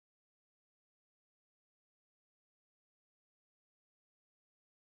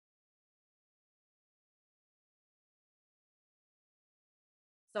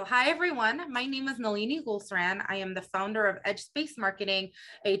So hi, everyone. My name is Nalini Goolsarran. I am the founder of Edge Space Marketing,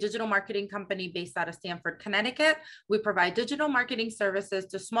 a digital marketing company based out of Stamford, Connecticut. We provide digital marketing services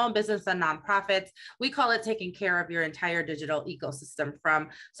to small business and nonprofits. We call it taking care of your entire digital ecosystem, from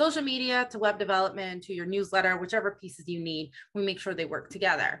social media to web development to your newsletter, whichever pieces you need, we make sure they work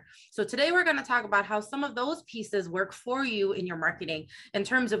together. So today we're going to talk about how some of those pieces work for you in your marketing in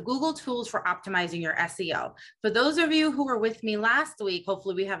terms of Google tools for optimizing your SEO. For those of you who were with me last week,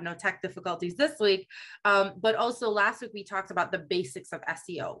 hopefully we have no tech difficulties this week, but also last week we talked about the basics of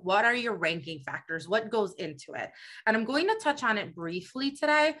SEO. What are your ranking factors? What goes into it? And I'm going to touch on it briefly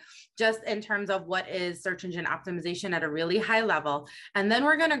today, just in terms of what is search engine optimization at a really high level. And then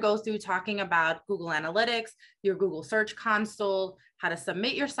we're going to go through talking about Google Analytics, your Google Search Console, how to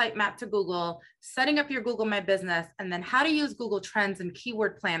submit your sitemap to Google, setting up your Google My Business, and then how to use Google Trends and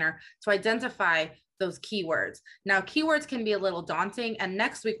Keyword Planner to identify those keywords. Now, keywords can be a little daunting, and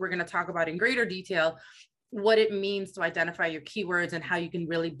next week we're going to talk about in greater detail what it means to identify your keywords and how you can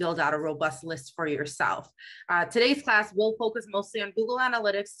really build out a robust list for yourself. Today's class will focus mostly on Google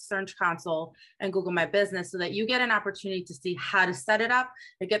Analytics, Search Console, and Google My Business so that you get an opportunity to see how to set it up.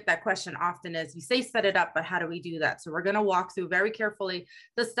 I get that question often is, you say set it up, but how do we do that? So we're going to walk through very carefully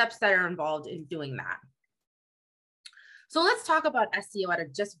the steps that are involved in doing that. So let's talk about SEO at a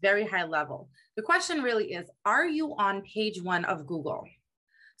just very high level. The question really is, are you on page one of Google?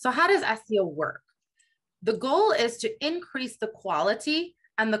 So how does SEO work? The goal is to increase the quality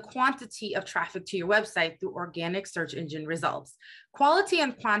and the quantity of traffic to your website through organic search engine results. Quality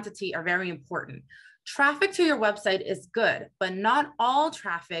and quantity are very important. Traffic to your website is good, but not all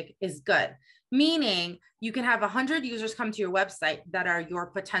traffic is good. Meaning you can have 100 users come to your website that are your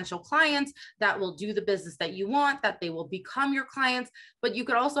potential clients, that will do the business that you want, that they will become your clients. But you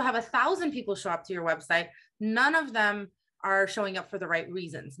could also have 1,000 people show up to your website. None of them are showing up for the right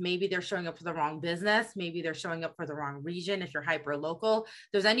reasons. Maybe they're showing up for the wrong business. Maybe they're showing up for the wrong region if you're hyper local.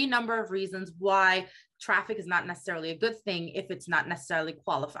 There's any number of reasons why traffic is not necessarily a good thing if it's not necessarily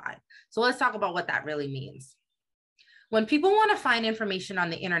qualified. So let's talk about what that really means. When people want to find information on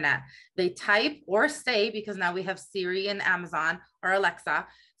the internet, they type or say, because now we have Siri and Amazon or Alexa,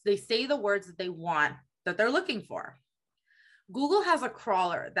 they say the words that they want, that they're looking for. Google has a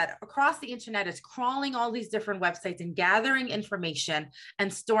crawler that across the internet is crawling all these different websites and gathering information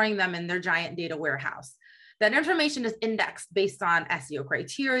and storing them in their giant data warehouse. That information is indexed based on SEO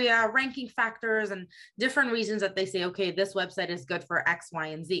criteria, ranking factors, and different reasons that they say, okay, this website is good for X, Y,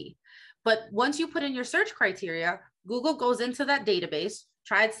 and Z. But once you put in your search criteria, Google goes into that database,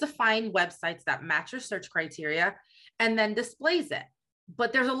 tries to find websites that match your search criteria, and then displays it.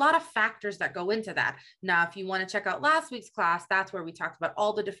 But there's a lot of factors that go into that. Now, if you want to check out last week's class, that's where we talked about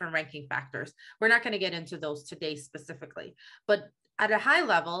all the different ranking factors. We're not going to get into those today specifically, but at a high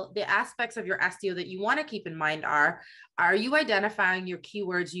level, the aspects of your SEO that you want to keep in mind are you identifying your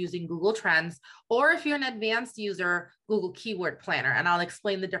keywords using Google Trends, or if you're an advanced user, Google Keyword Planner, and I'll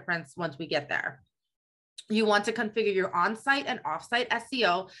explain the difference once we get there. You want to configure your on-site and off-site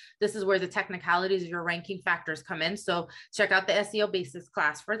SEO. This is where the technicalities of your ranking factors come in. So check out the SEO Basics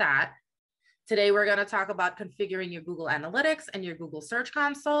class for that. Today, we're going to talk about configuring your Google Analytics and your Google Search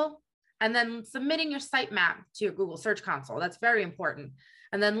Console, and then submitting your sitemap to your Google Search Console. That's very important.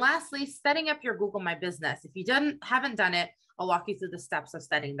 And then lastly, setting up your Google My Business. If you haven't done it, I'll walk you through the steps of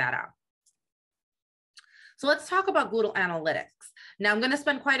setting that up. So let's talk about Google Analytics. Now I'm going to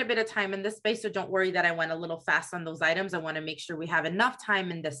spend quite a bit of time in this space, so don't worry that I went a little fast on those items. I want to make sure we have enough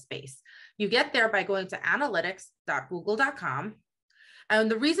time in this space. You get there by going to analytics.google.com. And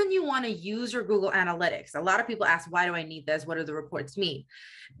the reason you want to use your Google Analytics, a lot of people ask, why do I need this? What do the reports mean?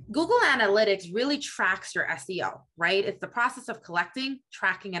 Google Analytics really tracks your SEO, right? It's the process of collecting,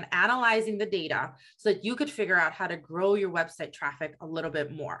 tracking, and analyzing the data so that you could figure out how to grow your website traffic a little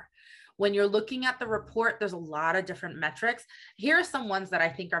bit more. When you're looking at the report, there's a lot of different metrics. Here are some ones that I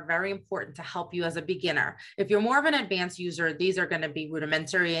think are very important to help you as a beginner. If you're more of an advanced user, these are going to be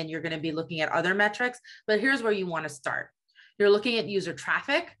rudimentary and you're going to be looking at other metrics, but here's where you want to start. You're looking at user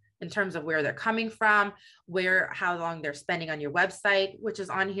traffic in terms of where they're coming from, how long they're spending on your website, which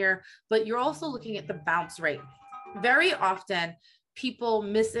is on here, but you're also looking at the bounce rate. Very often, people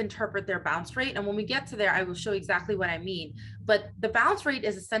misinterpret their bounce rate. And when we get to there, I will show exactly what I mean. But the bounce rate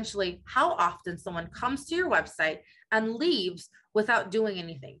is essentially how often someone comes to your website and leaves without doing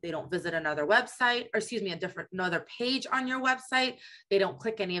anything. They don't visit another website, or excuse me, another page on your website. They don't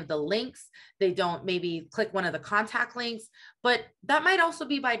click any of the links. They don't maybe click one of the contact links, but that might also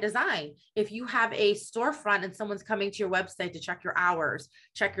be by design. If you have a storefront and someone's coming to your website to check your hours,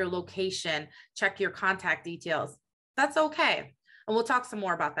 check your location, check your contact details, that's okay. And we'll talk some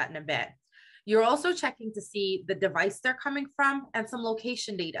more about that in a bit. You're also checking to see the device they're coming from and some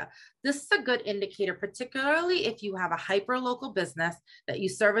location data. This is a good indicator, particularly if you have a hyper-local business that you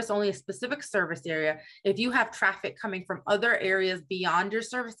service only a specific service area. If you have traffic coming from other areas beyond your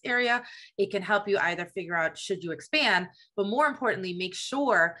service area, it can help you either figure out should you expand, but more importantly, make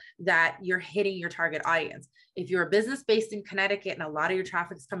sure that you're hitting your target audience. If you're a business based in Connecticut and a lot of your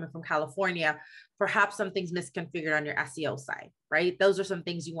traffic is coming from California, perhaps something's misconfigured on your SEO side, right? Those are some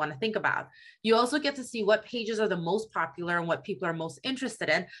things you want to think about. You also get to see what pages are the most popular and what people are most interested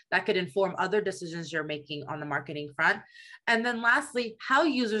in. That could inform other decisions you're making on the marketing front. And then lastly, how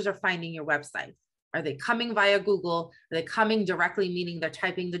users are finding your website. Are they coming via Google? Are they coming directly, meaning they're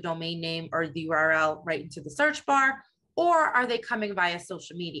typing the domain name or the URL right into the search bar? Or are they coming via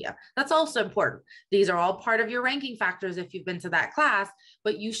social media? That's also important. These are all part of your ranking factors if you've been to that class,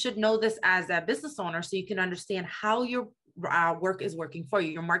 but you should know this as a business owner so you can understand how your work is working for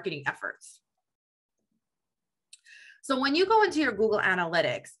you, your marketing efforts. So when you go into your Google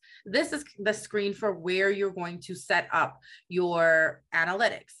Analytics, this is the screen for where you're going to set up your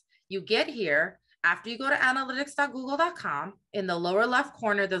analytics. You get here, after you go to analytics.google.com, in the lower left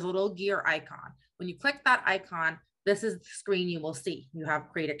corner, there's a little gear icon. When you click that icon, this is the screen you will see. You have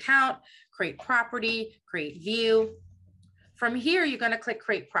create account, create property, create view. From here, you're going to click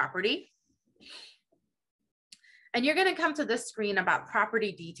create property. And you're going to come to this screen about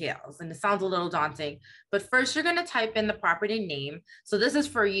property details. And it sounds a little daunting, but first you're going to type in the property name. So this is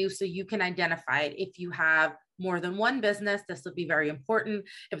for you so you can identify it. If you have more than one business, this will be very important.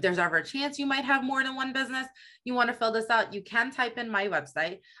 If there's ever a chance you might have more than one business, you want to fill this out, you can type in my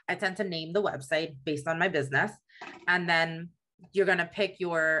website. I tend to name the website based on my business. And then you're going to pick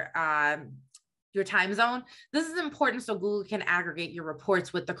your time zone. This is important so Google can aggregate your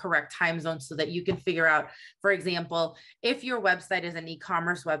reports with the correct time zone so that you can figure out, for example, if your website is an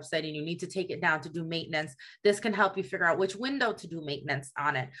e-commerce website and you need to take it down to do maintenance, this can help you figure out which window to do maintenance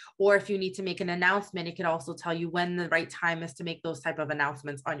on it. Or if you need to make an announcement, it can also tell you when the right time is to make those type of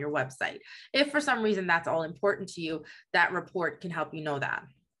announcements on your website. If for some reason that's all important to you, that report can help you know that.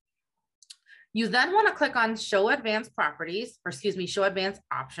 You then want to click on show advanced properties, or excuse me, show advanced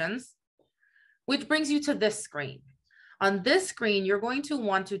options, which brings you to this screen. On this screen, you're going to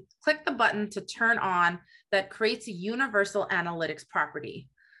want to click the button to turn on that creates a universal analytics property.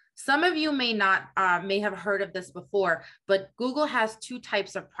 Some of you may have heard of this before, but Google has two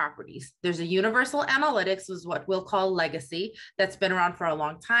types of properties. There's a universal analytics, is what we'll call legacy, that's been around for a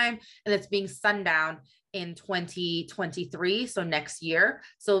long time, and it's being sundown in 2023, so next year.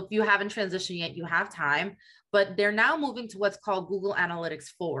 So if you haven't transitioned yet, you have time. But they're now moving to what's called Google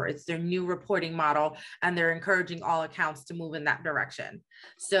Analytics 4. It's their new reporting model, and they're encouraging all accounts to move in that direction.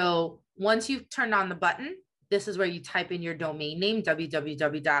 So once you've turned on the button, this is where you type in your domain name,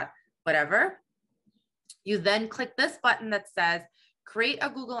 www.whatever. You then click this button that says, create a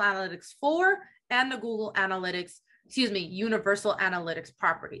Google Analytics 4 and a Google Analytics, Universal Analytics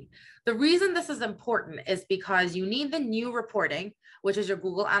property. The reason this is important is because you need the new reporting, which is your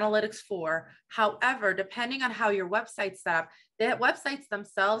Google Analytics 4. However, depending on how your website's set up, the websites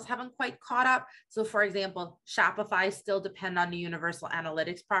themselves haven't quite caught up. So for example, Shopify still depend on the Universal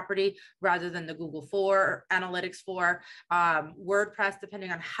Analytics property rather than the Google Analytics 4. WordPress,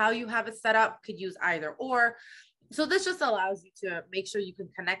 depending on how you have it set up, could use either or. So this just allows you to make sure you can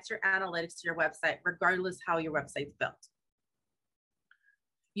connect your analytics to your website, regardless how your website's built.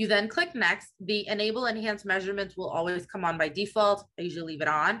 You then click next. The enable enhanced measurements will always come on by default. I usually leave it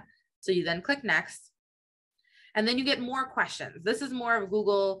on. So you then click next. And then you get more questions. This is more of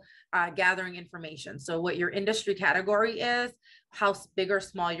Google gathering information. So what your industry category is, how big or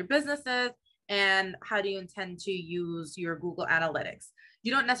small your business is, and how do you intend to use your Google Analytics.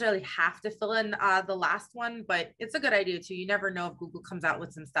 You don't necessarily have to fill in the last one, but it's a good idea too. You never know if Google comes out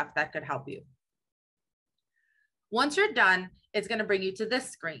with some stuff that could help you. Once you're done, it's going to bring you to this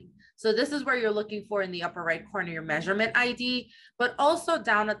screen. So this is where you're looking for in the upper right corner, your measurement ID, but also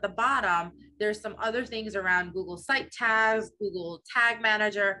down at the bottom, there's some other things around Google Site Tags, Google Tag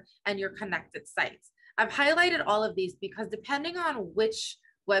Manager, and your connected sites. I've highlighted all of these because depending on which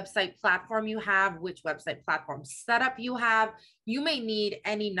website platform you have, which website platform setup you have, you may need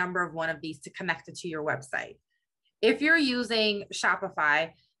any number of one of these to connect it to your website. If you're using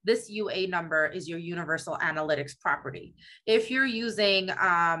Shopify, this UA number is your Universal Analytics property. If you're using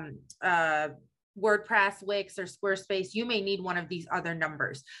WordPress, Wix, or Squarespace, you may need one of these other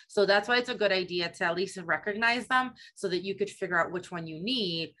numbers. So that's why it's a good idea to at least recognize them so that you could figure out which one you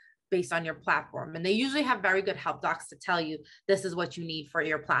need based on your platform. And they usually have very good help docs to tell you this is what you need for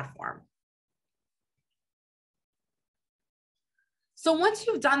your platform. So once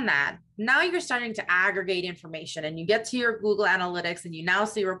you've done that, now you're starting to aggregate information and you get to your Google Analytics and you now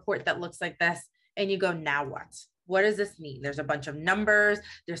see a report that looks like this and you go, now what? What does this mean? There's a bunch of numbers,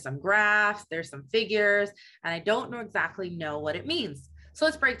 there's some graphs, there's some figures, and I don't exactly know what it means. So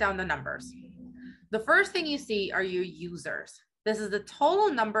let's break down the numbers. The first thing you see are your users. This is the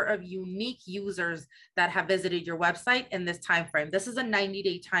total number of unique users that have visited your website in this time frame. This is a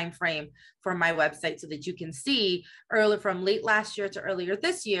 90-day time frame for my website so that you can see early from late last year to earlier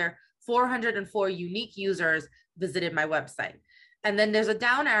this year, 404 unique users visited my website. And then there's a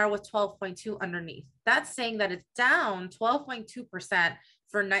down arrow with 12.2 underneath. That's saying that it's down 12.2%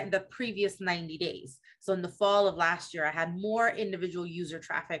 for the previous 90 days. So in the fall of last year, I had more individual user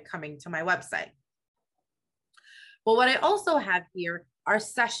traffic coming to my website. But what I also have here are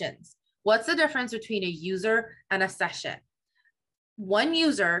sessions. What's the difference between a user and a session? One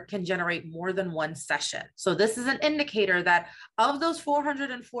user can generate more than one session. So this is an indicator that of those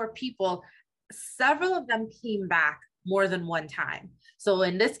 404 people, several of them came back more than one time. So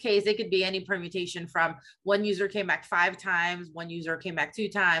in this case, it could be any permutation from one user came back 5 times, one user came back 2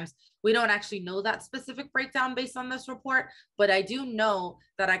 times. We don't actually know that specific breakdown based on this report, but I do know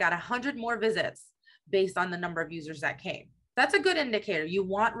that I got 100 more visits based on the number of users that came. That's a good indicator. You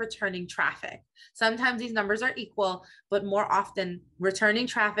want returning traffic. Sometimes these numbers are equal, but more often returning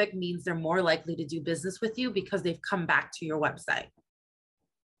traffic means they're more likely to do business with you because they've come back to your website.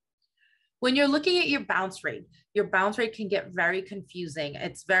 When you're looking at your bounce rate can get very confusing.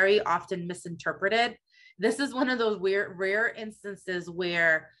 It's very often misinterpreted. This is one of those rare instances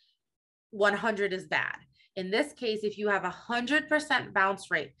where 100 is bad. In this case, if you have 100% bounce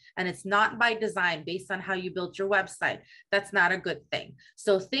rate and it's not by design based on how you built your website, that's not a good thing.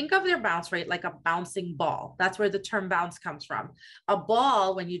 So think of your bounce rate like a bouncing ball. That's where the term bounce comes from. A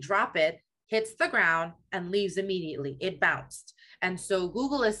ball, when you drop it, hits the ground and leaves immediately. It bounced. And so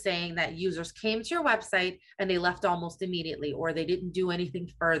Google is saying that users came to your website and they left almost immediately, or they didn't do anything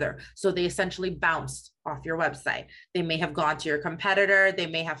further. So they essentially bounced off your website. They may have gone to your competitor. They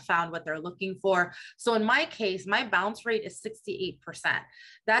may have found what they're looking for. So in my case, my bounce rate is 68%.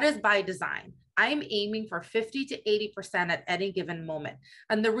 That is by design. I'm aiming for 50 to 80% at any given moment.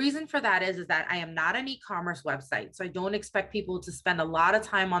 And the reason for that is that I am not an e-commerce website. So I don't expect people to spend a lot of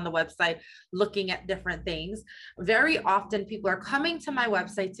time on the website looking at different things. Very often people are coming to my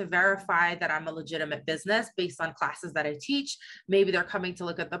website to verify that I'm a legitimate business based on classes that I teach. Maybe they're coming to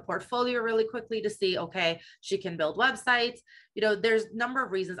look at the portfolio really quickly to see, okay, she can build websites. You know, there's a number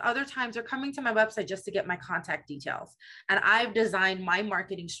of reasons. Other times they're coming to my website just to get my contact details. And I've designed my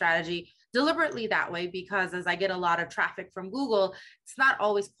marketing strategy deliberately that way because as I get a lot of traffic from Google, it's not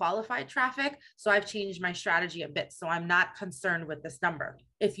always qualified traffic. So I've changed my strategy a bit. So I'm not concerned with this number.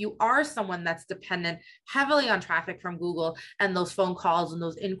 If you are someone that's dependent heavily on traffic from Google and those phone calls and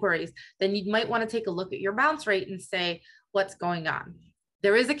those inquiries, then you might want to take a look at your bounce rate and say, what's going on?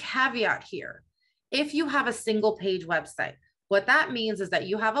 There is a caveat here. If you have a single page website, what that means is that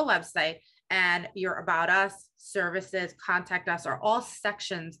you have a website and your About Us, services, contact us are all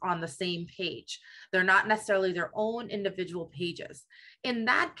sections on the same page. They're not necessarily their own individual pages. In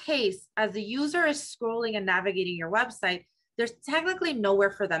that case, as the user is scrolling and navigating your website, there's technically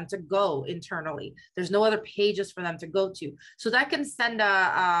nowhere for them to go internally. There's no other pages for them to go to. So that can send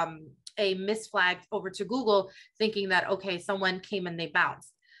a misflag over to Google thinking that, okay, someone came and they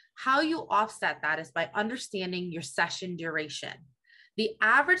bounced. How you offset that is by understanding your session duration. The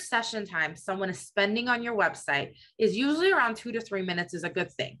average session time someone is spending on your website is usually around 2 to 3 minutes is a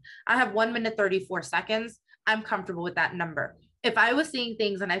good thing. I have 1 minute, 34 seconds. I'm comfortable with that number. If I was seeing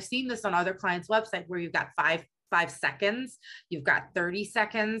things, and I've seen this on other clients' website where you've got 5 seconds, you've got 30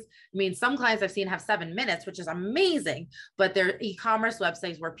 seconds. I mean, some clients I've seen have 7 minutes, which is amazing, but they're e-commerce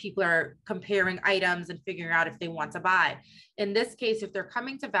websites where people are comparing items and figuring out if they want to buy. In this case, if they're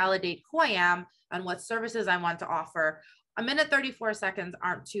coming to validate who I am and what services I want to offer, 1 minute, 34 seconds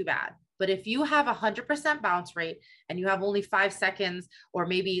aren't too bad. But if you have 100% bounce rate and you have only 5 seconds, or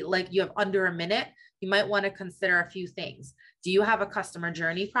maybe like you have under a minute, you might want to consider a few things. Do you have a customer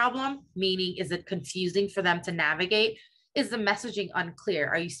journey problem? Meaning, is it confusing for them to navigate? Is the messaging unclear?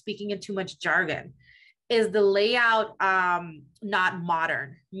 Are you speaking in too much jargon? Is the layout not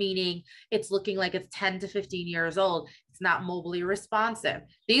modern? Meaning it's looking like it's 10 to 15 years old. It's not mobilely responsive.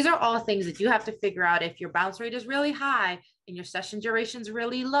 These are all things that you have to figure out. If your bounce rate is really high and your session duration is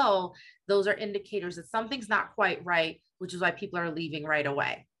really low, those are indicators that something's not quite right, which is why people are leaving right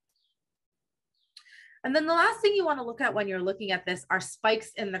away. And then the last thing you want to look at when you're looking at this are spikes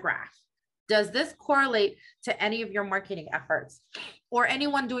in the graph. Does this correlate to any of your marketing efforts or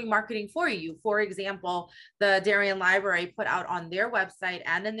anyone doing marketing for you? For example, the Darien Library put out on their website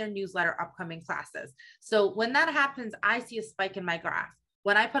and in their newsletter upcoming classes. So when that happens, I see a spike in my graph.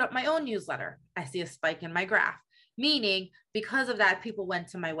 When I put up my own newsletter, I see a spike in my graph, meaning because of that, people went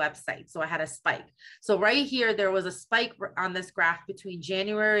to my website. So I had a spike. So right here, there was a spike on this graph between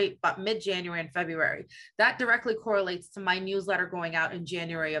January, but mid-January and February. That directly correlates to my newsletter going out in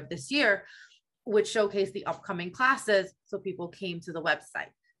January of this year, which showcased the upcoming classes. So people came to the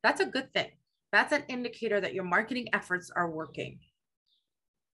website. That's a good thing. That's an indicator that your marketing efforts are working.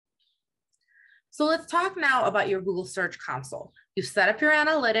 So let's talk now about your Google Search Console. You've set up your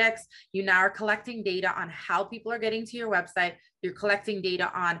analytics. You now are collecting data on how people are getting to your website. You're collecting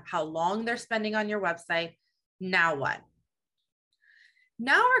data on how long they're spending on your website. Now what?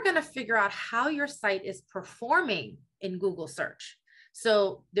 Now we're going to figure out how your site is performing in Google Search.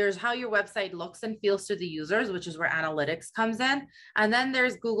 So there's how your website looks and feels to the users, which is where analytics comes in. And then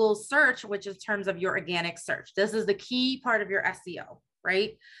there's Google Search, which is in terms of your organic search. This is the key part of your SEO,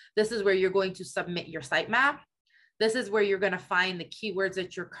 right? This is where you're going to submit your sitemap. This is where you're going to find the keywords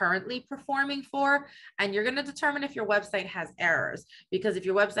that you're currently performing for, and you're going to determine if your website has errors, because if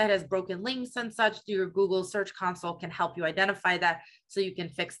your website has broken links and such, your Google Search Console can help you identify that so you can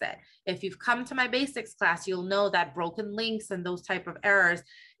fix that. If you've come to my basics class, you'll know that broken links and those type of errors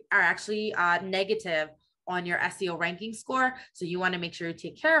are actually negative on your SEO ranking score. So you want to make sure you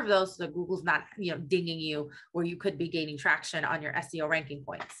take care of those so that Google's not, dinging you where you could be gaining traction on your SEO ranking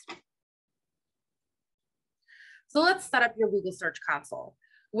points. So let's set up your Google Search Console.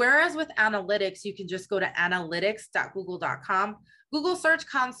 Whereas with analytics, you can just go to analytics.google.com. Google Search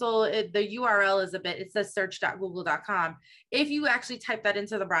Console, the URL is it says search.google.com. If you actually type that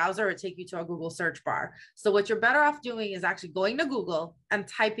into the browser, it take you to a Google search bar. So what you're better off doing is actually going to Google and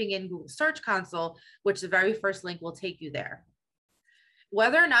typing in Google Search Console, which the very first link will take you there.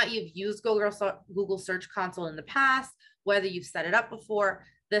 Whether or not you've used Google Search Console in the past, whether you've set it up before,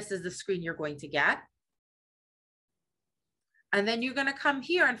 this is the screen you're going to get. And then you're going to come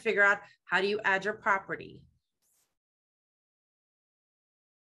here and figure out how do you add your property.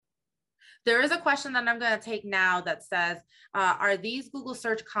 There is a question that I'm going to take now that says, are these Google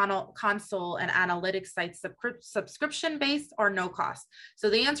Search Console and analytics sites subscription-based or no cost? So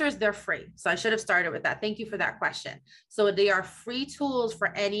the answer is they're free. So I should have started with that. Thank you for that question. So they are free tools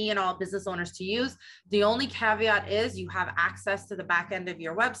for any and all business owners to use. The only caveat is you have access to the back end of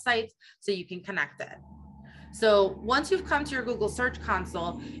your website so you can connect it. So once you've come to your Google Search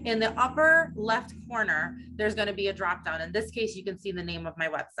Console, in the upper left corner, there's going to be a drop-down. In this case, you can see the name of my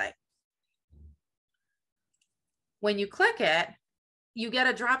website. When you click it, you get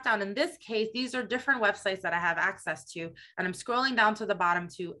a drop-down. In this case, these are different websites that I have access to, and I'm scrolling down to the bottom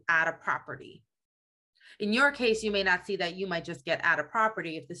to add a property. In your case, you may not see that. You might just get add a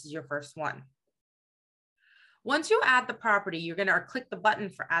property if this is your first one. Once you add the property, you're going to click the button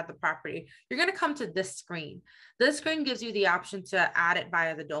for add the property. You're going to come to this screen. This screen gives you the option to add it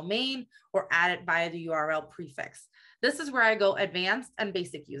via the domain or add it via the URL prefix. This is where I go advanced and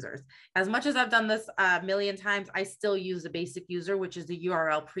basic users. As much as I've done this a million times, I still use the basic user, which is the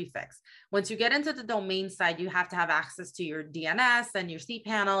URL prefix. Once you get into the domain side, you have to have access to your DNS and your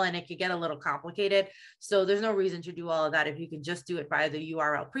cPanel, and it could get a little complicated. So there's no reason to do all of that if you can just do it via the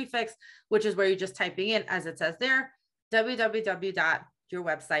URL prefix, which is where you're just typing in, as it says there,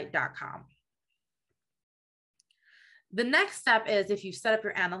 www.yourwebsite.com. The next step is if you set up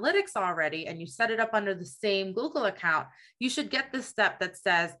your analytics already and you set it up under the same Google account, you should get this step that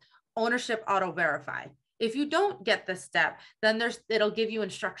says ownership auto verify. If you don't get this step, then it'll give you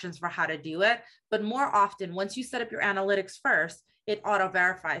instructions for how to do it. But more often, once you set up your analytics first, it auto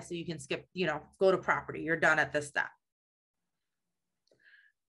verifies so you can skip, go to property. You're done at this step.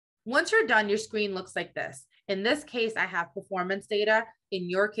 Once you're done, your screen looks like this. In this case, I have performance data. In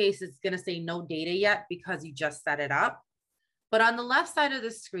your case, it's going to say no data yet because you just set it up. But on the left side of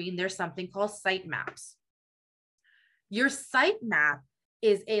the screen, there's something called sitemaps. Your sitemap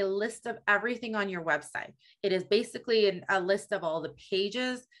is a list of everything on your website. It is basically a list of all the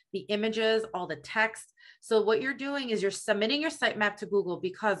pages, the images, all the text. So what you're doing is you're submitting your sitemap to Google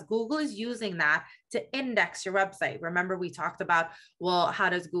because Google is using that to index your website. Remember, we talked about, well, how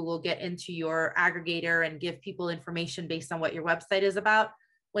does Google get into your aggregator and give people information based on what your website is about?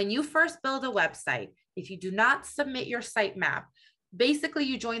 When you first build a website, if you do not submit your sitemap, Basically,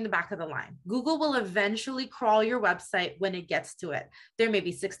 you join the back of the line. Google will eventually crawl your website when it gets to it. There may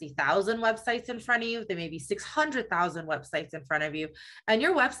be 60,000 websites in front of you. There may be 600,000 websites in front of you. And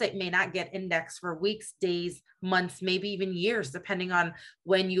your website may not get indexed for weeks, days, months, maybe even years, depending on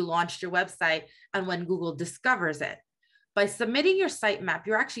when you launched your website and when Google discovers it. By submitting your sitemap,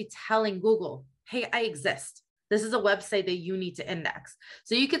 you're actually telling Google, hey, I exist. This is a website that you need to index.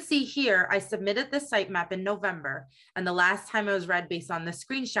 So you can see here, I submitted this sitemap in November, and the last time it was read based on this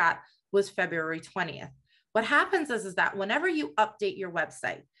screenshot was February 20th. What happens is that whenever you update your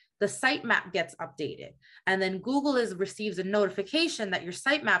website, the sitemap gets updated, and then Google receives a notification that your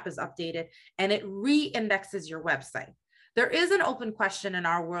sitemap is updated, and it re-indexes your website. There is an open question in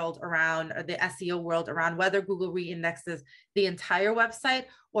our world around the SEO world around whether Google re-indexes the entire website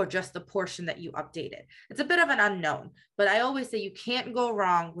or just the portion that you updated. It's a bit of an unknown, but I always say you can't go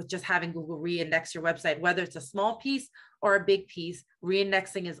wrong with just having Google re-index your website, whether it's a small piece or a big piece.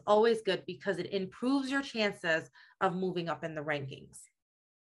 Re-indexing is always good because it improves your chances of moving up in the rankings.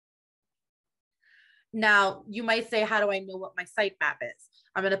 Now, you might say, how do I know what my sitemap is?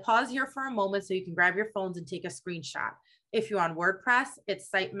 I'm going to pause here for a moment so you can grab your phones and take a screenshot. If you're on WordPress, it's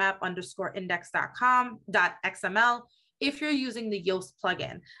sitemap_index.com.xml. If you're using the Yoast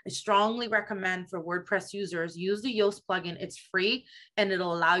plugin, I strongly recommend for WordPress users, use the Yoast plugin. It's free and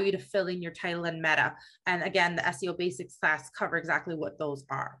it'll allow you to fill in your title and meta. And again, the SEO basics class cover exactly what those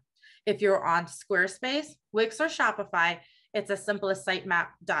are. If you're on Squarespace, Wix, or Shopify, it's as simple as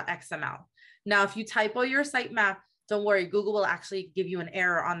sitemap.xml. Now, if you typo your sitemap, don't worry, Google will actually give you an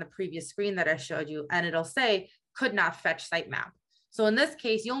error on the previous screen that I showed you, and it'll say, could not fetch sitemap. So in this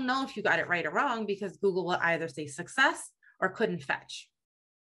case, you'll know if you got it right or wrong because Google will either say success or couldn't fetch.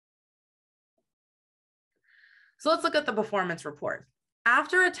 So let's look at the performance report.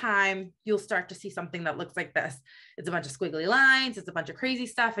 After a time, you'll start to see something that looks like this. It's a bunch of squiggly lines, it's a bunch of crazy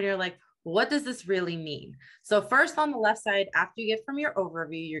stuff, and you're like, what does this really mean? So first on the left side, after you get from your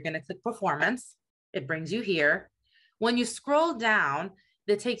overview, you're going to click performance. It brings you here. When you scroll down,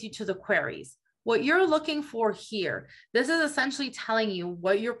 it takes you to the queries. What you're looking for here, this is essentially telling you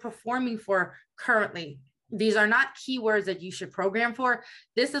what you're performing for currently. These are not keywords that you should program for.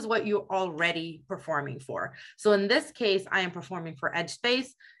 This is what you're already performing for. So in this case, I am performing for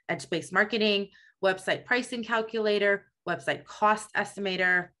Edge-based marketing, website pricing calculator, website cost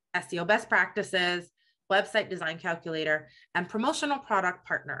estimator, SEO best practices, website design calculator, and promotional product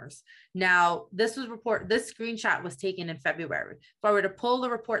partners. Now, this screenshot was taken in February. If I were to pull the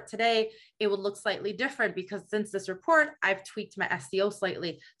report today, it would look slightly different because since this report, I've tweaked my SEO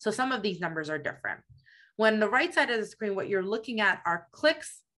slightly. So some of these numbers are different. When the right side of the screen, what you're looking at are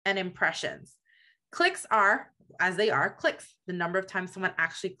clicks and impressions. Clicks are, as they are, clicks, the number of times someone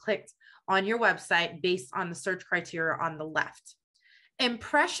actually clicked on your website based on the search criteria on the left.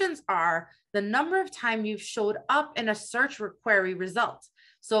 Impressions are the number of times you've showed up in a search query result.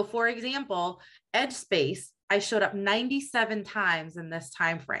 So for example, EdgeSpace, I showed up 97 times in this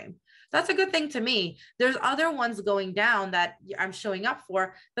time frame. That's a good thing to me. There's other ones going down that I'm showing up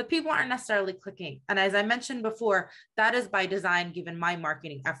for, but people aren't necessarily clicking. And as I mentioned before, that is by design given my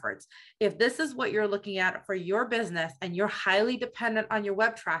marketing efforts. If this is what you're looking at for your business and you're highly dependent on your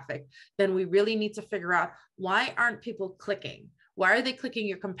web traffic, then we really need to figure out why aren't people clicking? Why are they clicking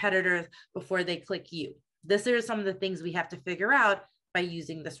your competitors before they click you? These are some of the things we have to figure out by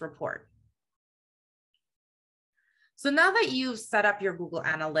using this report. So now that you've set up your Google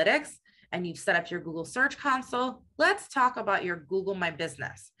Analytics and you've set up your Google Search Console, let's talk about your Google My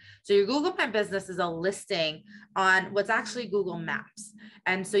Business. So your Google My Business is a listing on what's actually Google Maps.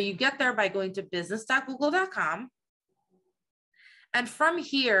 And so you get there by going to business.google.com. And from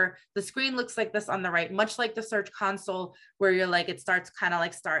here, the screen looks like this on the right, much like the Search Console where you're like, it starts kind of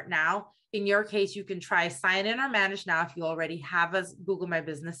like start now. In your case, you can try sign in or manage now if you already have a Google My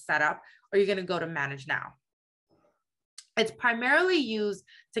Business set up, or you're going to go to manage now. It's primarily used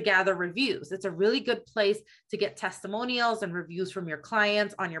to gather reviews. It's a really good place to get testimonials and reviews from your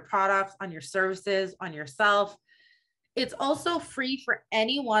clients on your products, on your services, on yourself. It's also free for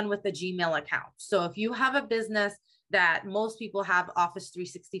anyone with a Gmail account. So if you have a business that most people have Office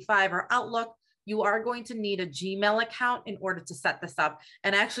 365 or Outlook, you are going to need a Gmail account in order to set this up.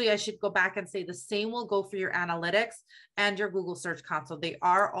 And actually, I should go back and say the same will go for your analytics and your Google Search Console. They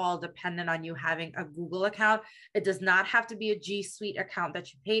are all dependent on you having a Google account. It does not have to be a G Suite account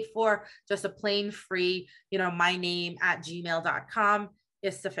that you paid for. Just a plain free, my name @gmail.com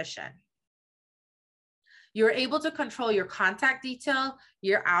is sufficient. You're able to control your contact detail,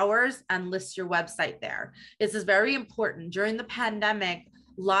 your hours, and list your website there. This is very important. During the pandemic,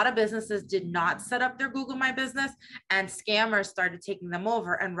 A lot of businesses did not set up their Google My Business, and scammers started taking them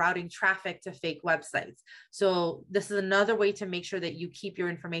over and routing traffic to fake websites. So this is another way to make sure that you keep your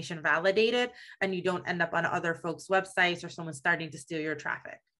information validated and you don't end up on other folks' websites or someone starting to steal your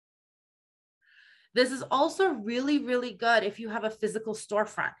traffic. This is also really, really good if you have a physical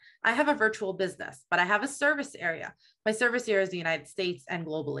storefront. I have a virtual business, but I have a service area. My service area is the United States and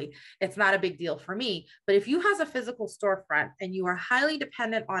globally. It's not a big deal for me, but if you have a physical storefront and you are highly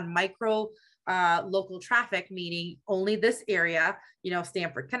dependent on micro local traffic, meaning only this area,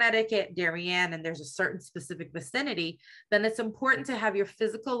 Stamford, Connecticut, Darien, and there's a certain specific vicinity, then it's important to have your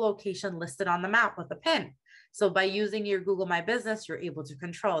physical location listed on the map with a pin. So by using your Google My Business, you're able to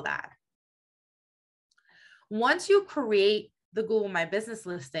control that. Once you create the Google My Business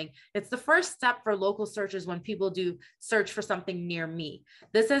listing, it's the first step for local searches when people do search for something near me.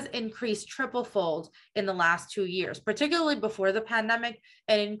 This has increased triple-fold in the last 2 years, particularly before the pandemic,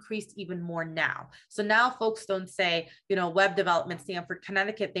 and increased even more now. So now folks don't say, web development, Stamford,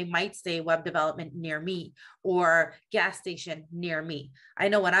 Connecticut, they might say web development near me or gas station near me. I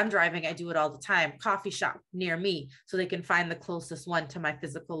know when I'm driving, I do it all the time, coffee shop near me, so they can find the closest one to my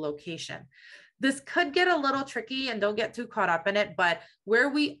physical location. This could get a little tricky, and don't get too caught up in it, but where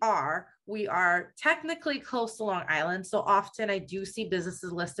we are technically close to Long Island. So often I do see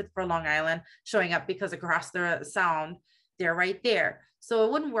businesses listed for Long Island showing up because across the sound, they're right there. So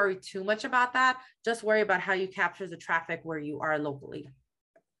I wouldn't worry too much about that. Just worry about how you capture the traffic where you are locally.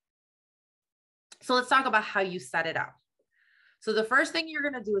 So let's talk about how you set it up. So the first thing you're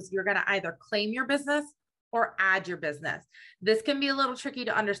going to do is you're going to either claim your business or add your business. This can be a little tricky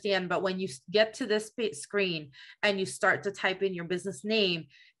to understand, but when you get to this screen and you start to type in your business name,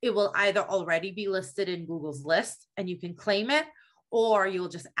 it will either already be listed in Google's list and you can claim it, or you'll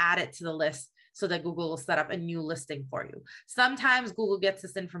just add it to the list so that Google will set up a new listing for you. Sometimes Google gets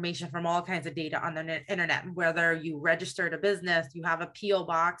this information from all kinds of data on the internet, whether you registered a business, you have a PO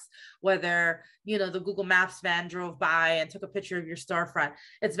box, whether, the Google Maps van drove by and took a picture of your storefront.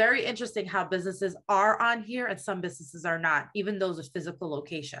 It's very interesting how businesses are on here and some businesses are not, even those with physical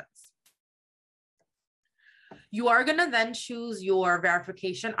locations. You are going to then choose your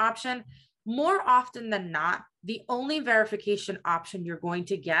verification option. More often than not, the only verification option you're going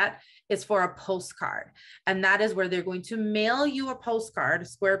to get is for a postcard. And that is where they're going to mail you a postcard, a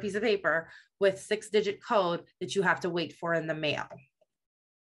square piece of paper with 6-digit code that you have to wait for in the mail.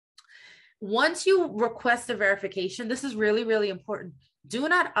 Once you request a verification, this is really, really important. Do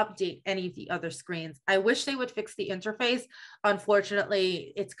not update any of the other screens. I wish they would fix the interface.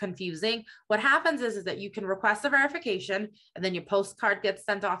 Unfortunately, it's confusing. What happens is that you can request a verification and then your postcard gets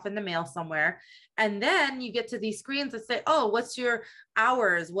sent off in the mail somewhere. And then you get to these screens that say, oh, what's your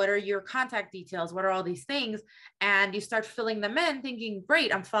hours? What are your contact details? What are all these things? And you start filling them in thinking,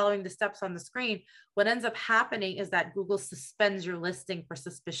 great, I'm following the steps on the screen. What ends up happening is that Google suspends your listing for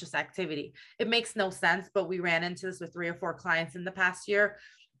suspicious activity. It makes no sense, but we ran into this with 3 or 4 clients in the past year.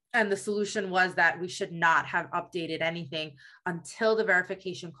 And the solution was that we should not have updated anything until the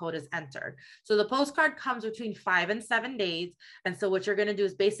verification code is entered. So the postcard comes between 5 and 7 days. And so what you're going to do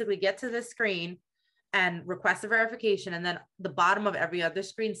is basically get to this screen and request a verification. And then the bottom of every other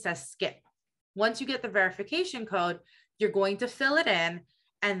screen says skip. Once you get the verification code, you're going to fill it in,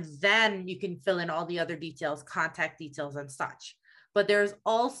 and then you can fill in all the other details, contact details and such. But there's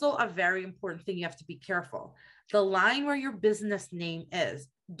also a very important thing you have to be careful. The line where your business name is,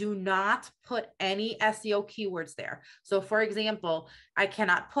 do not put any SEO keywords there. So for example, I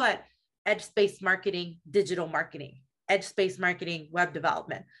cannot put edge space marketing, digital marketing, edge space marketing, web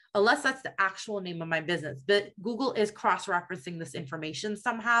development, unless that's the actual name of my business. But Google is cross-referencing this information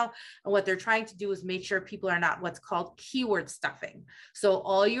somehow. And what they're trying to do is make sure people are not what's called keyword stuffing. So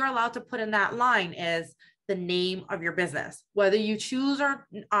all you're allowed to put in that line is the name of your business, whether you choose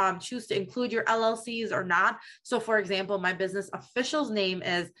to include your LLCs or not. So for example, my business official's name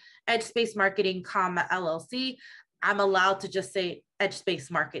is Edge Space Marketing, LLC. I'm allowed to just say Edge Space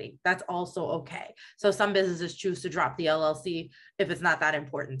Marketing. That's also okay. So some businesses choose to drop the LLC if it's not that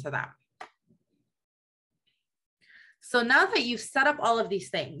important to them. So now that you've set up all of these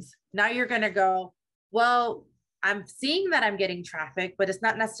things, now you're going to go, well, I'm seeing that I'm getting traffic, but it's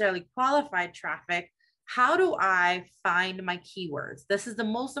not necessarily qualified traffic. How do I find my keywords? This is the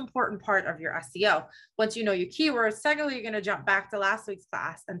most important part of your SEO. Once you know your keywords, secondly, you're going to jump back to last week's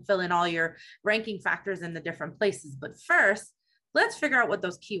class and fill in all your ranking factors in the different places. But first, let's figure out what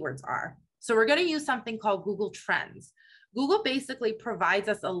those keywords are. So we're going to use something called Google Trends. Google basically provides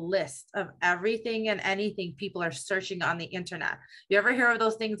us a list of everything and anything people are searching on the internet. You ever hear of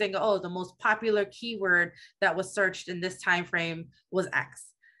those things and go, oh, the most popular keyword that was searched in this time frame was X.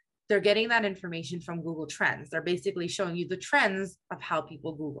 They're getting that information from Google Trends. They're basically showing you the trends of how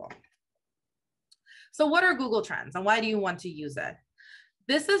people Google. So what are Google Trends and why do you want to use it?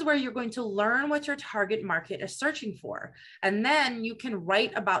 This is where you're going to learn what your target market is searching for. And then you can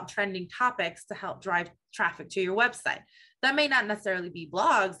write about trending topics to help drive traffic to your website. That may not necessarily be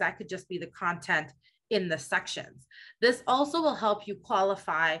blogs. That could just be the content in the sections. This also will help you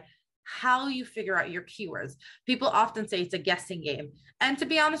qualify how you figure out your keywords. People often say it's a guessing game. And to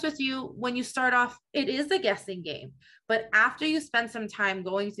be honest with you, when you start off, it is a guessing game. But after you spend some time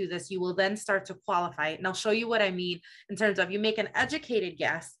going through this, you will then start to qualify it. And I'll show you what I mean in terms of you make an educated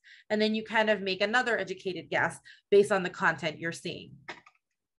guess, and then you kind of make another educated guess based on the content you're seeing.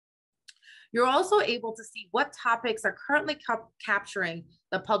 You're also able to see what topics are currently capturing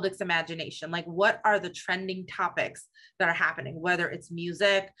the public's imagination. Like, what are the trending topics that are happening, whether it's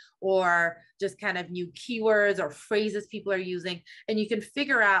music or just kind of new keywords or phrases people are using. And you can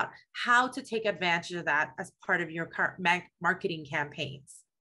figure out how to take advantage of that as part of your marketing campaigns.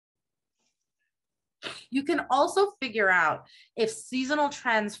 You can also figure out if seasonal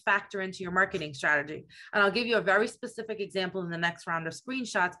trends factor into your marketing strategy. And I'll give you a very specific example in the next round of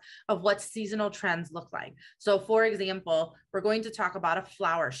screenshots of what seasonal trends look like. So for example, we're going to talk about a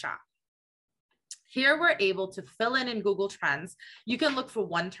flower shop. Here we're able to fill in Google Trends. You can look for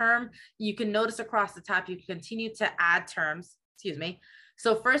one term. You can notice across the top, you can continue to add terms,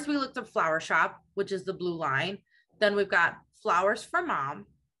 So first we looked at flower shop, which is the blue line. Then we've got flowers for mom.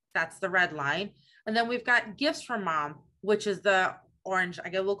 That's the red line. And then we've got gifts from mom, which is the orange, I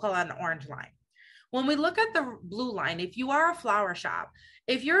guess we'll call that an orange line. When we look at the blue line, if you are a flower shop,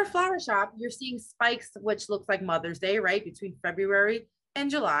 you're seeing spikes, which looks like Mother's Day, right? Between February and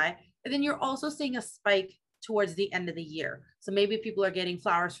July. And then you're also seeing a spike towards the end of the year. So maybe people are getting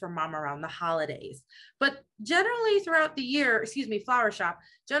flowers from mom around the holidays. But generally throughout the year, flower shop,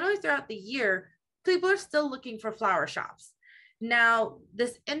 generally throughout the year, people are still looking for flower shops. Now,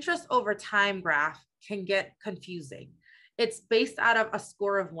 this interest over time graph can get confusing. It's based out of a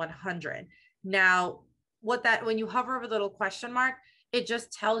score of 100. Now, when you hover over the little question mark, it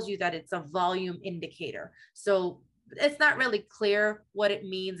just tells you that it's a volume indicator. So it's not really clear what it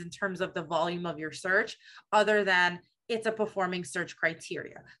means in terms of the volume of your search, other than it's a performing search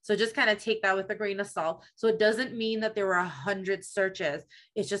criteria. So just kind of take that with a grain of salt. So it doesn't mean that there were 100 searches.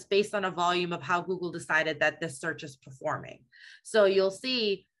 It's just based on a volume of how Google decided that this search is performing. So you'll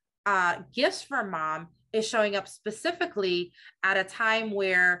see gifts for mom is showing up specifically at a time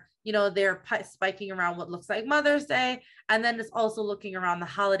where, they're spiking around what looks like Mother's Day. And then it's also looking around the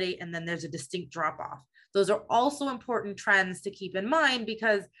holiday. And then there's a distinct drop off. Those are also important trends to keep in mind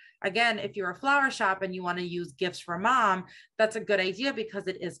because, again, if you're a flower shop and you want to use gifts for mom, that's a good idea because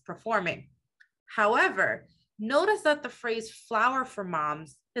it is performing. However, notice that the phrase flower for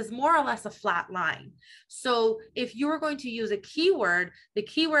moms is more or less a flat line. So if you were going to use a keyword, the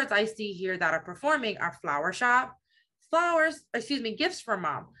keywords I see here that are performing are flower shop, gifts for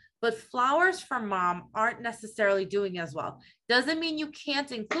mom. But flowers for mom aren't necessarily doing as well. Doesn't mean you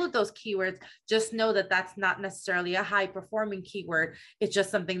can't include those keywords. Just know that that's not necessarily a high performing keyword. It's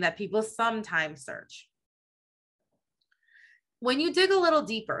just something that people sometimes search. When you dig a little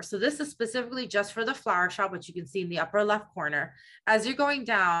deeper, so this is specifically just for the flower shop, which you can see in the upper left corner. As you're going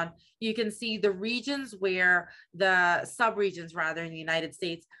down, you can see the regions where the subregions rather in the United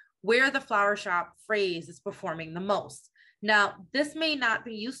States, where the flower shop phrase is performing the most. Now, this may not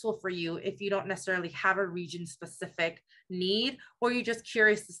be useful for you if you don't necessarily have a region-specific need, or you're just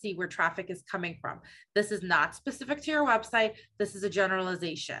curious to see where traffic is coming from. This is not specific to your website. This is a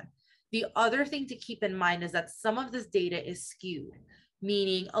generalization. The other thing to keep in mind is that some of this data is skewed,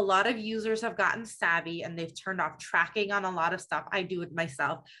 meaning a lot of users have gotten savvy and they've turned off tracking on a lot of stuff. I do it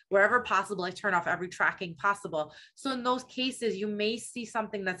myself. Wherever possible, I turn off every tracking possible. So in those cases, you may see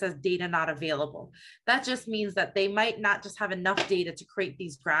something that says data not available. That just means that they might not just have enough data to create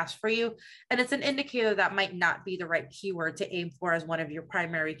these graphs for you. And it's an indicator that might not be the right keyword to aim for as one of your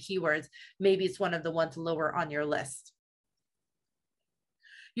primary keywords. Maybe it's one of the ones lower on your list.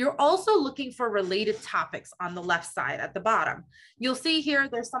 You're also looking for related topics on the left side at the bottom. You'll see here,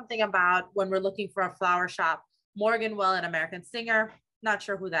 there's something about when we're looking for a flower shop, Morgan Wallen, American singer, not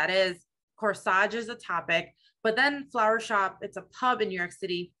sure who that is. Corsage is a topic, but then flower shop, it's a pub in New York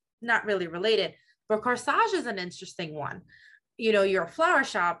City, not really related, but corsage is an interesting one. You're a flower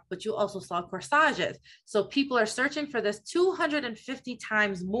shop, but you also sell corsages. So people are searching for this 250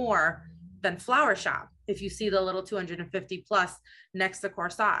 times more than flower shop. if you see the little 250 plus next to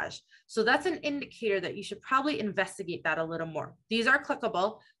corsage. So that's an indicator that you should probably investigate that a little more. These are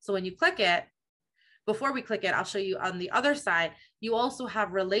clickable. So when you click it, before we click it, I'll show you on the other side, you also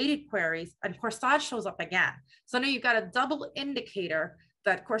have related queries and corsage shows up again. So now you've got a double indicator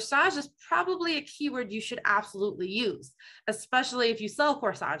that corsage is probably a keyword you should absolutely use, especially if you sell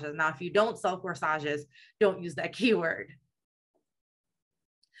corsages. Now, if you don't sell corsages, don't use that keyword.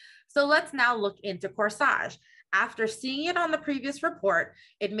 So let's now look into corsage. After seeing it on the previous report,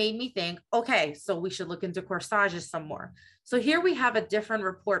 it made me think, okay, so we should look into corsages some more. So here we have a different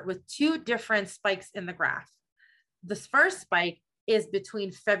report with two different spikes in the graph. This first spike is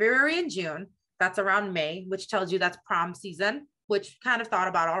between February and June. That's around May, which tells you that's prom season, which kind of thought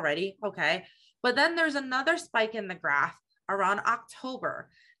about already. Okay. But then there's another spike in the graph around October.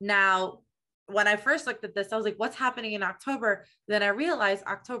 Now, when I first looked at this, I was like, what's happening in October? Then I realized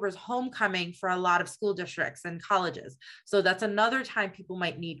October is homecoming for a lot of school districts and colleges. So that's another time people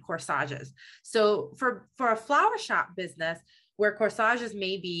might need corsages. So for a flower shop business where corsages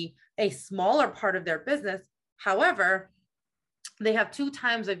may be a smaller part of their business, however, they have 2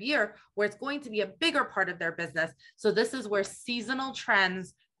 times of year where it's going to be a bigger part of their business. So this is where seasonal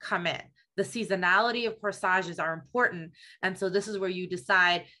trends come in. The seasonality of corsages are important. And so this is where you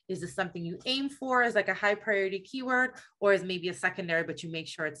decide, is this something you aim for as like a high priority keyword, or is maybe a secondary, but you make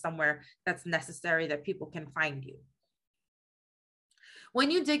sure it's somewhere that's necessary that people can find you.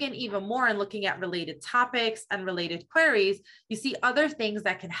 When you dig in even more and looking at related topics and related queries, you see other things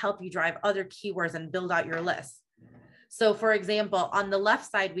that can help you drive other keywords and build out your list. So for example, on the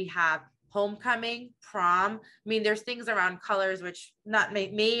left side, we have homecoming, prom. I mean, there's things around colors, which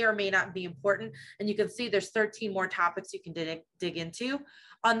may or may not be important. And you can see there's 13 more topics you can dig into.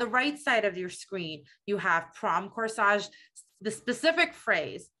 On the right side of your screen, you have prom corsage, the specific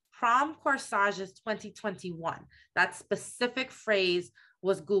phrase, prom corsages 2021. That specific phrase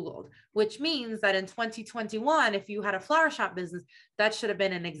was Googled, which means that in 2021, if you had a flower shop business, that should have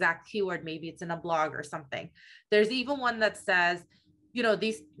been an exact keyword. Maybe it's in a blog or something. There's even one that says, you know,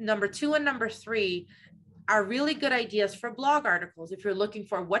 these number 2 and number 3 are really good ideas for blog articles. If you're looking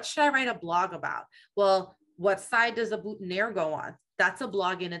for, what should I write a blog about? Well, what side does a boutonniere go on? That's a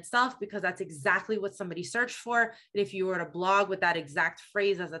blog in itself, because that's exactly what somebody searched for. And if you were to blog with that exact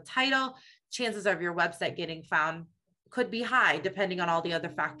phrase as a title, chances of your website getting found could be high, depending on all the other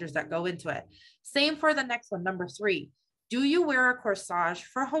factors that go into it. Same for the next one, number 3. Do you wear a corsage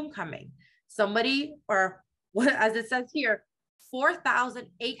for homecoming? Somebody, or what, as it says here,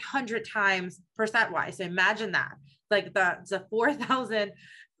 4,800 times percent-wise. So imagine that, like the 4,000,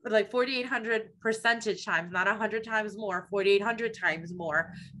 like 4,800 percentage times, not 100 times more, 4,800 times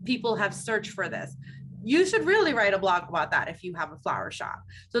more people have searched for this. You should really write a blog about that if you have a flower shop.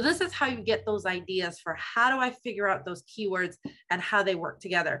 So this is how you get those ideas for how do I figure out those keywords and how they work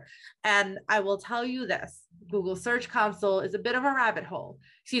together. And I will tell you this, Google Search Console is a bit of a rabbit hole,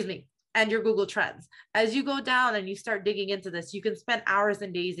 and your Google Trends. As you go down and you start digging into this, you can spend hours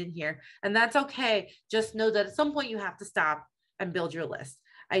and days in here, and that's okay. Just know that at some point you have to stop and build your list.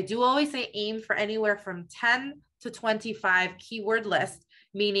 I do always say aim for anywhere from 10 to 25 keyword list,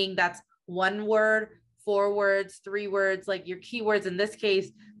 meaning that's 1 word, 4 words, 3 words, like your keywords in this case.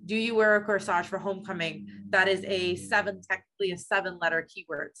 Do you wear a corsage for homecoming? That is technically a 7-letter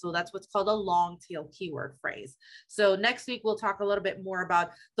keyword. So that's what's called a long tail keyword phrase. So next week, we'll talk a little bit more about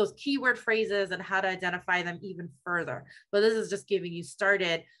those keyword phrases and how to identify them even further. But this is just giving you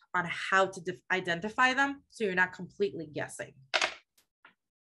started on how to identify them, so you're not completely guessing.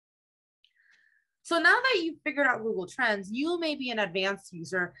 So now that you've figured out Google Trends, you may be an advanced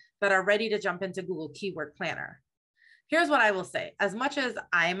user that are ready to jump into Google Keyword Planner. Here's what I will say. As much as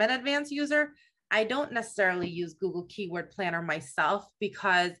I'm an advanced user, I don't necessarily use Google Keyword Planner myself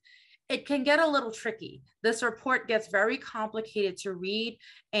because it can get a little tricky. This report gets very complicated to read,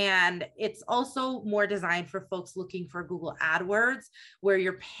 and it's also more designed for folks looking for Google AdWords, where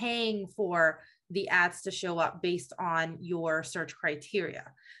you're paying for the ads to show up based on your search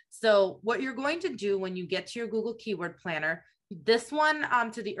criteria. So what you're going to do when you get to your Google Keyword Planner, this one,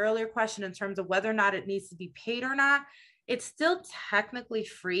 to the earlier question in terms of whether or not it needs to be paid or not, it's still technically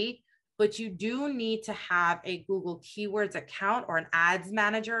free, but you do need to have a Google Keywords account or an Ads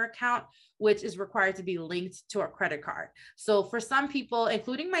Manager account, which is required to be linked to a credit card. So for some people,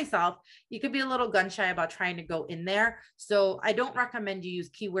 including myself, you could be a little gun shy about trying to go in there. So I don't recommend you use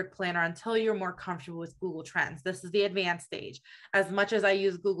Keyword Planner until you're more comfortable with Google Trends. This is the advanced stage. As much as I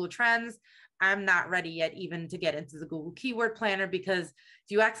use Google Trends, I'm not ready yet even to get into the Google Keyword Planner, because if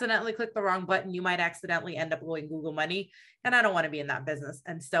you accidentally click the wrong button, you might accidentally end up owing Google money. And I don't want to be in that business.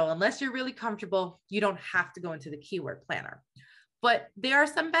 And so unless you're really comfortable, you don't have to go into the Keyword Planner. But there are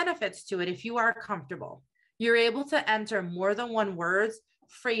some benefits to it if you are comfortable. You're able to enter more than one words,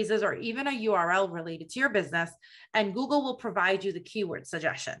 phrases, or even a URL related to your business, and Google will provide you the keyword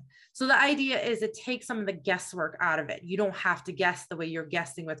suggestion. So the idea is it takes some of the guesswork out of it. You don't have to guess the way you're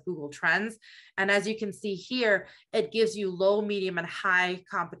guessing with Google Trends. And as you can see here, it gives you low, medium, and high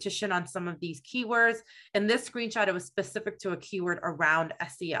competition on some of these keywords. In this screenshot, it was specific to a keyword around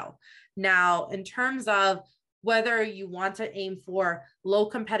SEO. Now, in terms of whether you want to aim for low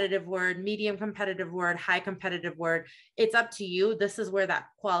competitive word, medium competitive word, high competitive word, it's up to you. This is where that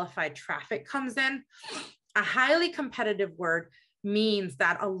qualified traffic comes in. A highly competitive word means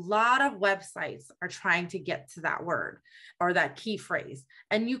that a lot of websites are trying to get to that word or that key phrase.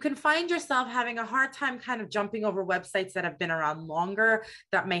 And you can find yourself having a hard time kind of jumping over websites that have been around longer,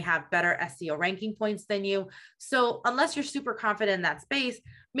 that may have better SEO ranking points than you. So unless you're super confident in that space,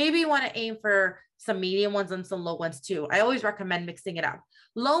 maybe you want to aim for some medium ones and some low ones too. I always recommend mixing it up.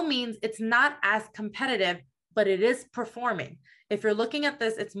 Low means it's not as competitive, but it is performing. If you're looking at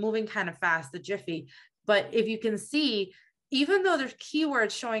this, it's moving kind of fast, the Jiffy. But if you can see, even though there's keywords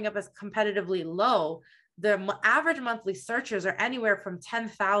showing up as competitively low, the average monthly searches are anywhere from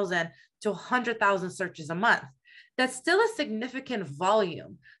 10,000 to 100,000 searches a month. That's still a significant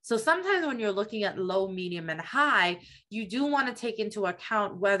volume. So sometimes when you're looking at low, medium, and high, you do want to take into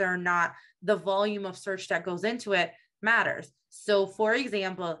account whether or not the volume of search that goes into it matters. So for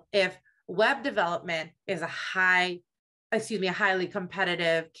example, if web development is a highly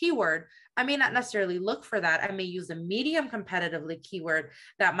competitive keyword, I may not necessarily look for that. I may use a medium competitively keyword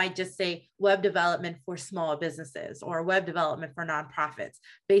that might just say web development for small businesses or web development for nonprofits,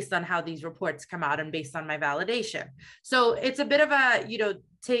 based on how these reports come out and based on my validation. So it's a bit of a,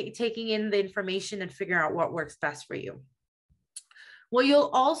 taking in the information and figuring out what works best for you. What you'll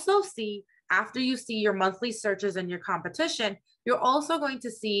also see after you see your monthly searches and your competition, you're also going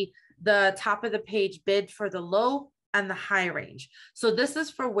to see the top of the page bid for the low and the high range. So this is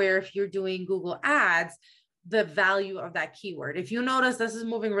for where, if you're doing Google Ads, the value of that keyword. If you notice, this is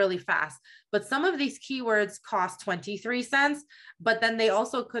moving really fast, but some of these keywords cost 23 cents, but then they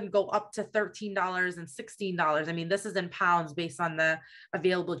also could go up to $13 and $16. I mean, this is in pounds based on the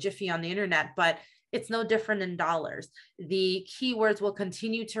available Jiffy on the internet, but it's no different in dollars. The keywords will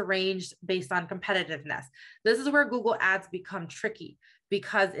continue to range based on competitiveness. This is where Google Ads become tricky,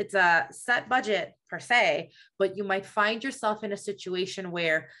 because it's a set budget per se, but you might find yourself in a situation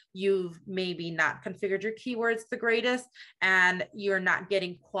where you've maybe not configured your keywords the greatest and you're not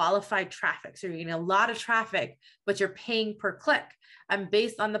getting qualified traffic. So you're getting a lot of traffic, but you're paying per click. And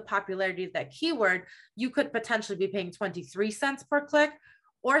based on the popularity of that keyword, you could potentially be paying 23 cents per click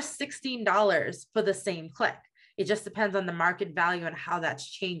or $16 for the same click. It just depends on the market value and how that's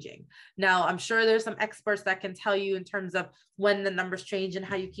changing. Now, I'm sure there's some experts that can tell you in terms of when the numbers change and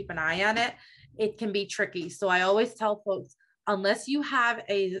how you keep an eye on it. It can be tricky. So I always tell folks, unless you have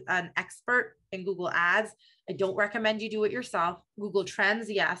an expert in Google Ads, I don't recommend you do it yourself. Google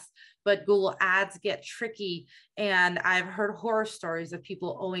Trends, yes, but Google Ads get tricky. And I've heard horror stories of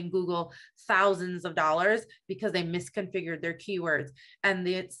people owing Google thousands of dollars because they misconfigured their keywords. And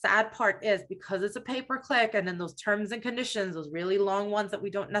the sad part is, because it's a pay-per-click, and then those terms and conditions, those really long ones that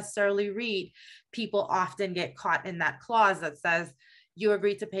we don't necessarily read, people often get caught in that clause that says, you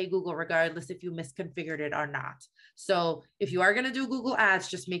agreed to pay Google regardless if you misconfigured it or not. So if you are going to do Google Ads,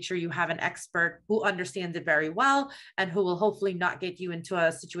 just make sure you have an expert who understands it very well and who will hopefully not get you into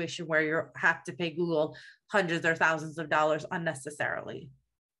a situation where you have to pay Google hundreds or thousands of dollars unnecessarily.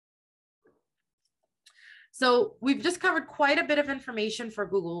 So we've just covered quite a bit of information for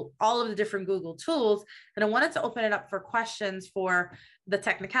Google, all of the different Google tools, and I wanted to open it up for questions for the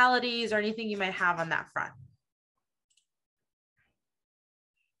technicalities or anything you might have on that front.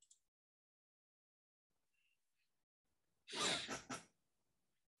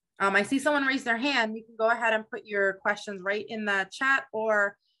 I see someone raise their hand. You can go ahead and put your questions right in the chat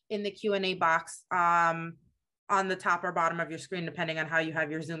or in the Q&A box on the top or bottom of your screen, depending on how you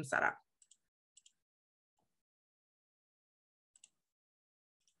have your Zoom set up.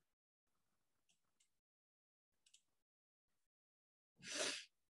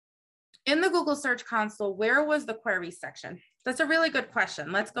 In the Google Search Console, where was the query section? That's a really good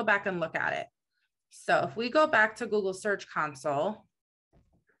question. Let's go back and look at it. So if we go back to Google Search Console,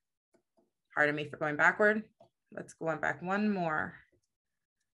 pardon me for going backward. Let's go back one more.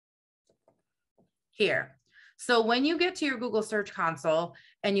 Here. So when you get to your Google Search Console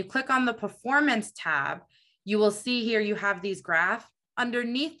and you click on the Performance tab, you will see here you have these graphs.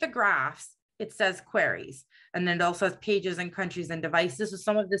 Underneath the graphs, it says queries. And then it also has pages and countries and devices. So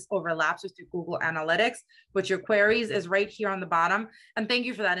some of this overlaps with your Google Analytics, but your queries is right here on the bottom. And thank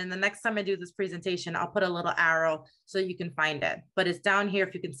you for that. And the next time I do this presentation, I'll put a little arrow so you can find it. But it's down here,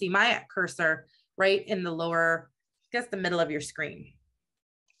 if you can see my cursor, right in the lower, I guess the middle of your screen.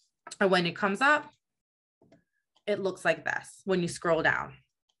 And when it comes up, it looks like this when you scroll down.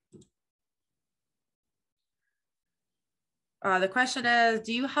 The question is,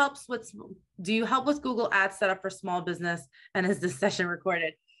 do you help with Google Ads setup for small business? And is this session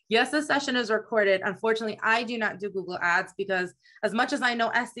recorded? Yes, this session is recorded. Unfortunately, I do not do Google Ads because as much as I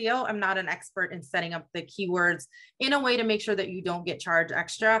know SEO, I'm not an expert in setting up the keywords in a way to make sure that you don't get charged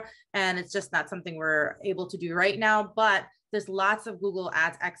extra. And it's just not something we're able to do right now, but there's lots of Google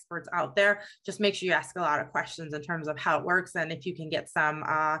Ads experts out there. Just make sure you ask a lot of questions in terms of how it works. And if you can get some,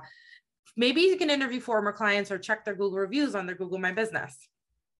 maybe you can interview former clients or check their Google reviews on their Google My Business.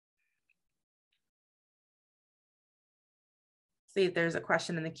 See if there's a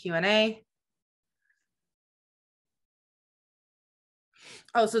question in the Q&A.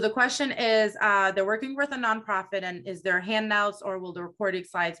 Oh, so the question is, they're working with a nonprofit, and is there handouts or will the recording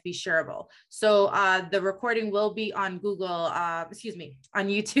slides be shareable? So the recording will be on Google, on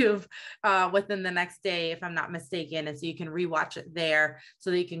YouTube within the next day, if I'm not mistaken. And so you can rewatch it there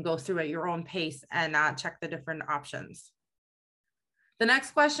so that you can go through at your own pace and check the different options. The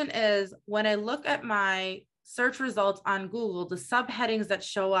next question is, when I look at my search results on Google, the subheadings that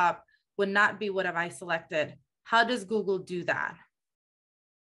show up would not be what have I selected. How does Google do that?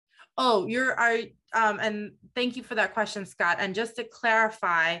 Oh, and thank you for that question, Scott. And just to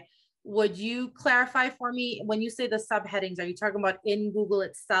clarify, would you clarify for me, when you say the subheadings, are you talking about in Google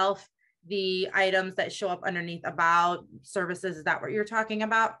itself, the items that show up underneath about services? Is that what you're talking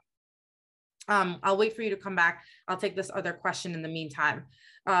about? I'll wait for you to come back. I'll take this other question in the meantime.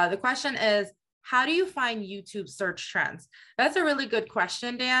 The question is, how do you find YouTube search trends? That's a really good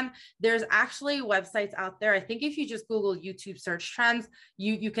question, Dan. There's actually websites out there. I think if you just Google YouTube search trends,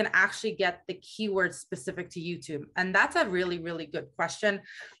 you can actually get the keywords specific to YouTube. And that's a really, really good question.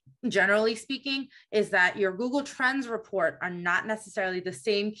 Generally speaking, is that your Google Trends report are not necessarily the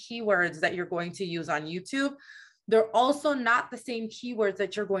same keywords that you're going to use on YouTube. They're also not the same keywords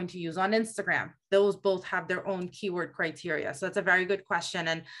that you're going to use on Instagram. Those both have their own keyword criteria. So that's a very good question.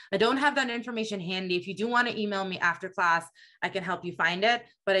 And I don't have that information handy. If you do want to email me after class, I can help you find it.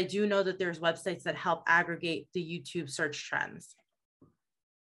 But I do know that there's websites that help aggregate the YouTube search trends.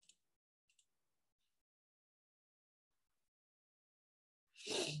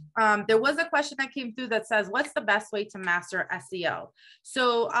 There was a question that came through that says, what's the best way to master SEO?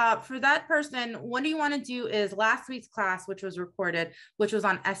 So for that person, what you want to do is last week's class, which was recorded, which was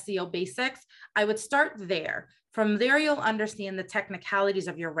on SEO basics, I would start there. From there, you'll understand the technicalities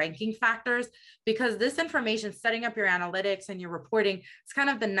of your ranking factors, because this information, setting up your analytics and your reporting, is kind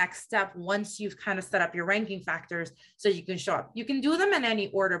of the next step once you've kind of set up your ranking factors so you can show up. You can do them in any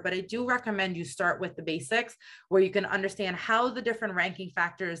order, but I do recommend you start with the basics where you can understand how the different ranking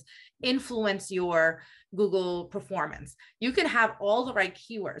factors influence your Google performance. You can have all the right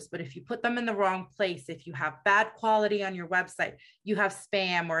keywords, but if you put them in the wrong place, if you have bad quality on your website, you have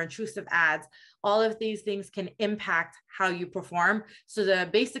spam or intrusive ads, all of these things can impact how you perform. So the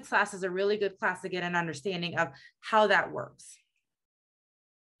basics class is a really good class to get an understanding of how that works.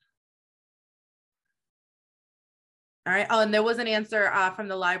 All right. Oh, and there was an answer from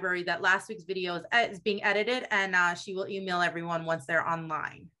the library that last week's video is being edited, and she will email everyone once they're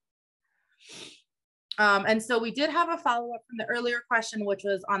online. And so we did have a follow-up from the earlier question, which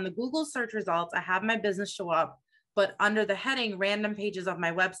was on the Google search results. I have my business show up, but under the heading random pages of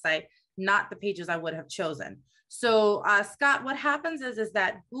my website, not the pages I would have chosen. So Scott, what happens is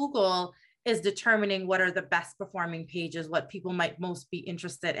that Google is determining what are the best performing pages, what people might most be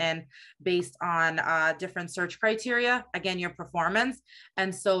interested in based on different search criteria, again, your performance.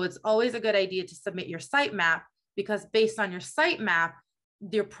 And so it's always a good idea to submit your sitemap, because based on your sitemap,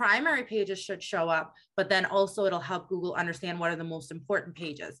 your primary pages should show up, but then also it'll help Google understand what are the most important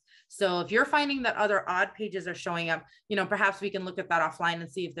pages. So if you're finding that other odd pages are showing up, perhaps we can look at that offline and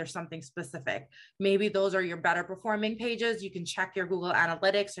see if there's something specific. Maybe those are your better performing pages. You can check your Google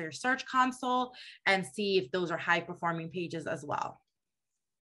Analytics or your Search Console and see if those are high performing pages as well.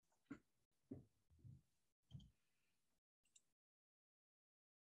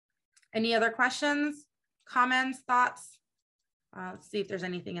 Any other questions, comments, thoughts? Let's see if there's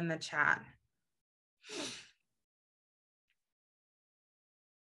anything in the chat.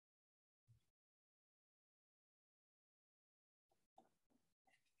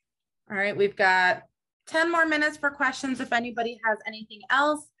 All right, we've got 10 more minutes for questions. If anybody has anything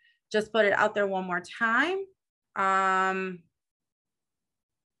else, just put it out there one more time.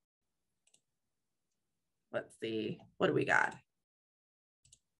 Let's see, what do we got?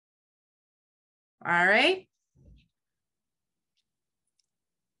 All right.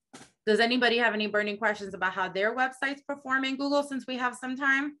 Does anybody have any burning questions about how their website's performing Google since we have some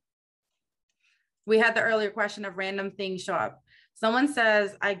time? We had the earlier question of random things show up. Someone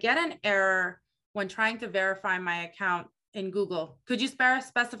says, I get an error when trying to verify my account in Google. Could you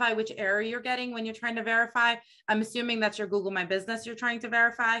specify which error you're getting when you're trying to verify? I'm assuming that's your Google My Business you're trying to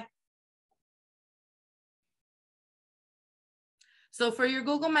verify. So for your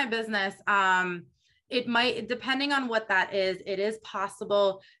Google My Business, it might, depending on what that is, it is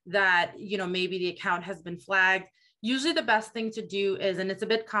possible that, you know, maybe the account has been flagged. Usually the best thing to do is, and it's a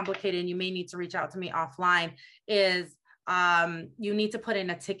bit complicated and you may need to reach out to me offline, is you need to put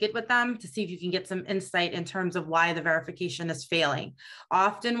in a ticket with them to see if you can get some insight in terms of why the verification is failing.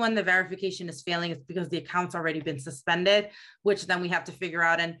 Often when the verification is failing, it's because the account's already been suspended, which then we have to figure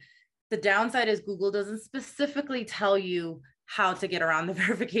out. And the downside is Google doesn't specifically tell you how to get around the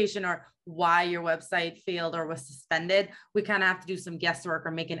verification or why your website failed or was suspended. We kind of have to do some guesswork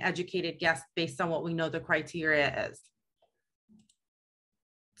or make an educated guess based on what we know the criteria is.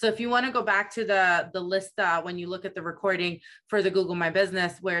 So if you want to go back to the list when you look at the recording for the Google My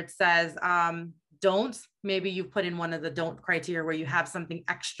Business where it says don't, maybe you put in one of the don't criteria where you have something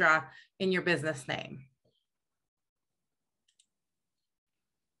extra in your business name.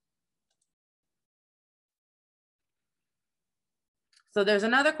 So there's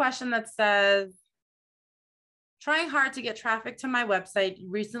another question that says, trying hard to get traffic to my website,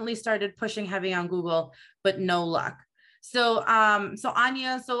 recently started pushing heavy on Google, but no luck. So,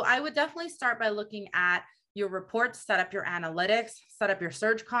 Anya, so I would definitely start by looking at your reports, set up your analytics, set up your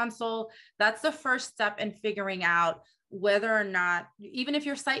search console. That's the first step in figuring out whether or not, even if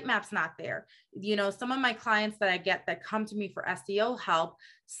your sitemap's not there, you know, some of my clients that I get that come to me for SEO help,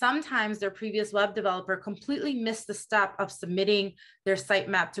 sometimes their previous web developer completely missed the step of submitting their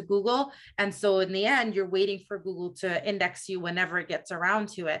sitemap to Google. And so in the end, you're waiting for Google to index you whenever it gets around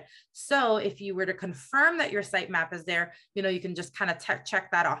to it. So if you were to confirm that your sitemap is there, you know, you can just kind of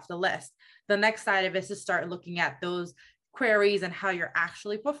check that off the list. The next side of it is to start looking at those queries and how you're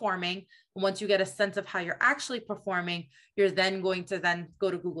actually performing. Once you get a sense of how you're actually performing, you're then going to then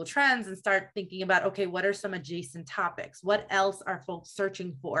go to Google Trends and start thinking about, okay, what are some adjacent topics? What else are folks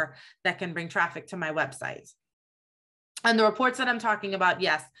searching for that can bring traffic to my website? And the reports that I'm talking about,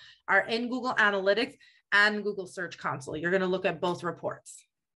 yes, are in Google Analytics and Google Search Console. You're going to look at both reports.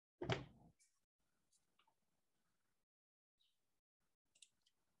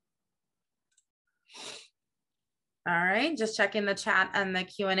 All right, just checking the chat and the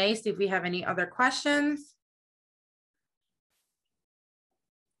Q&A, see if we have any other questions.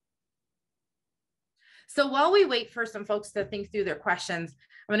 So while we wait for some folks to think through their questions,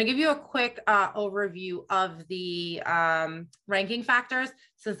 I'm going to give you a quick overview of the ranking factors,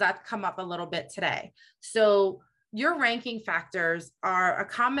 since that's come up a little bit today. So your ranking factors are a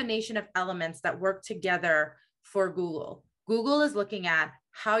combination of elements that work together for Google. Google is looking at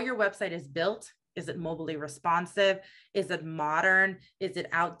how your website is built. Is it mobilely responsive? Is it modern? Is it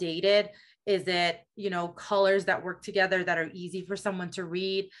outdated? Is it, you know, colors that work together that are easy for someone to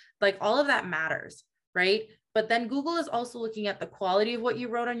read? Like all of that matters, right? But then Google is also looking at the quality of what you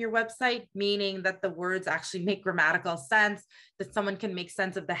wrote on your website, meaning that the words actually make grammatical sense, that someone can make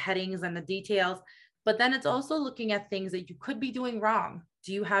sense of the headings and the details. But then it's also looking at things that you could be doing wrong.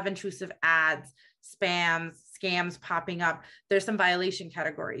 Do you have intrusive ads, spams, scams popping up? There's some violation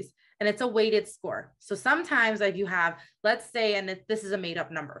categories. And it's a weighted score. So sometimes like you have, let's say, and this is a made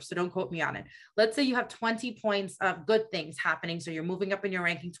up number, so don't quote me on it. Let's say you have 20 points of good things happening. So you're moving up in your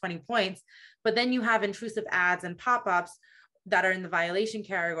ranking 20 points, but then you have intrusive ads and pop-ups that are in the violation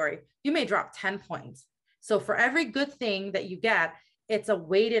category. You may drop 10 points. So for every good thing that you get, it's a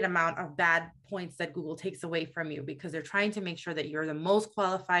weighted amount of bad points that Google takes away from you, because they're trying to make sure that you're the most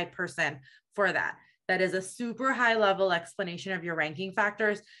qualified person for that. That is a super high level explanation of your ranking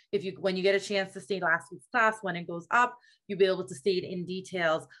factors. When you get a chance to see last week's class, when it goes up, you'll be able to see it in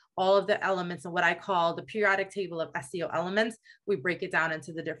details, all of the elements of what I call the periodic table of SEO elements. We break it down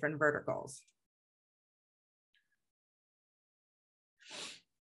into the different verticals.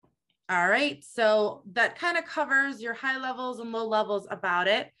 All right, so that kind of covers your high levels and low levels about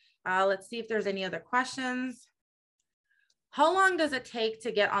it. Let's see if there's any other questions. How long does it take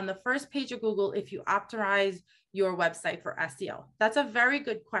to get on the first page of Google if you optimize your website for SEO? That's a very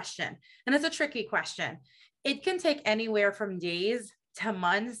good question. And it's a tricky question. It can take anywhere from days to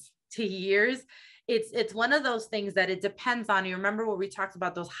months to years. It's one of those things that it depends on. You remember where we talked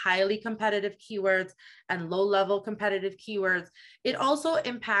about those highly competitive keywords and low level competitive keywords. It also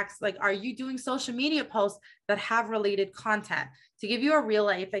impacts, like, are you doing social media posts that have related content? To give you a real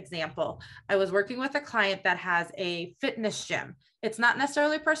life example, I was working with a client that has a fitness gym. It's not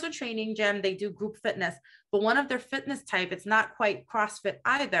necessarily a personal training gym. They do group fitness, but one of their fitness type, it's not quite CrossFit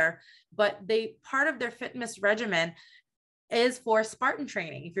either, but part of their fitness regimen is for Spartan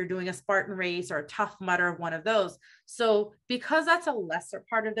training, if you're doing a Spartan race or a Tough Mudder, one of those. So because that's a lesser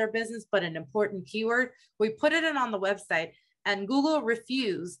part of their business, but an important keyword, we put it in on the website, and Google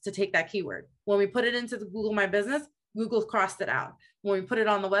refused to take that keyword. When we put it into the Google My Business, Google crossed it out. When we put it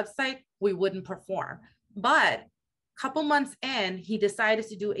on the website, we wouldn't perform. But a couple months in, he decided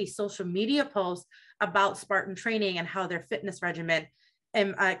to do a social media post about Spartan training and how their fitness regimen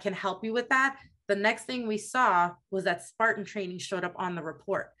can help you with that. The next thing we saw was that Spartan training showed up on the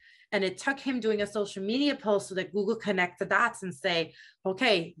report. And it took him doing a social media post so that Google connect the dots and say,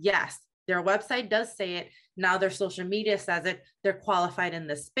 okay, yes, their website does say it. Now their social media says it. They're qualified in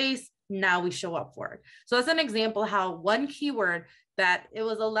this space. Now we show up for it. So that's an example how one keyword that it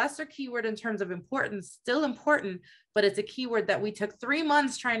was a lesser keyword in terms of importance, still important, but it's a keyword that we took 3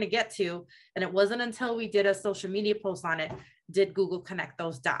 months trying to get to. And it wasn't until we did a social media post on it did Google connect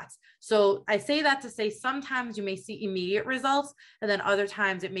those dots. So I say that to say sometimes you may see immediate results, and then other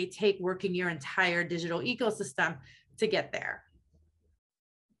times it may take working your entire digital ecosystem to get there.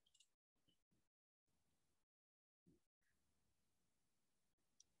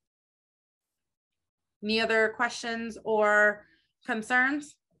 Any other questions or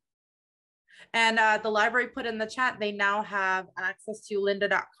concerns? And the library put in the chat, they now have access to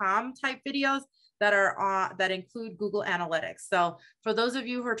lynda.com type videos that include Google Analytics. So for those of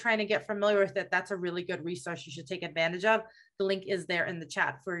you who are trying to get familiar with it, that's a really good resource you should take advantage of. The link is there in the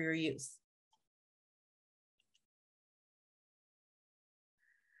chat for your use.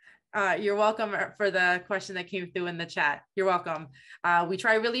 You're welcome for the question that came through in the chat. You're welcome. We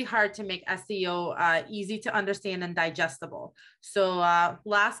try really hard to make SEO easy to understand and digestible. So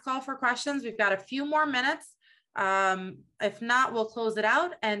last call for questions. We've got a few more minutes. If not, we'll close it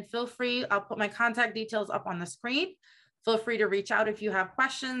out, and feel free. I'll put my contact details up on the screen. Feel free to reach out if you have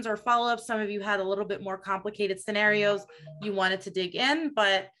questions or follow-ups. Some of you had a little bit more complicated scenarios you wanted to dig in,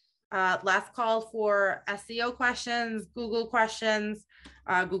 but last call for SEO questions, Google questions,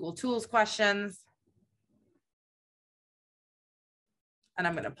 Google Tools questions. And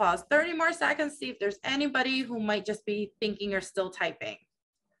I'm going to pause 30 more seconds, see if there's anybody who might just be thinking or still typing.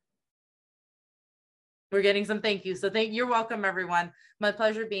 We're getting some thank you. So you're welcome, everyone. My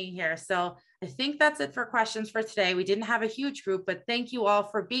pleasure being here. So I think that's it for questions for today. We didn't have a huge group, but thank you all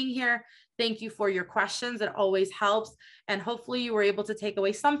for being here. Thank you for your questions. It always helps. And hopefully you were able to take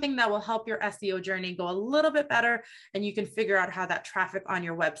away something that will help your SEO journey go a little bit better, and you can figure out how that traffic on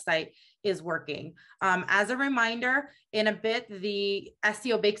your website is working. As a reminder, in a bit, the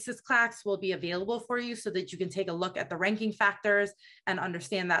SEO Basics class will be available for you so that you can take a look at the ranking factors and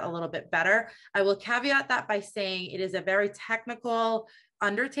understand that a little bit better. I will caveat that by saying it is a very technical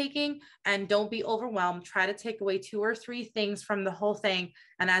undertaking, and don't be overwhelmed. Try to take away 2 or 3 things from the whole thing.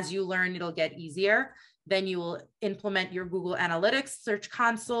 And as you learn, it'll get easier. Then you will implement your Google Analytics, Search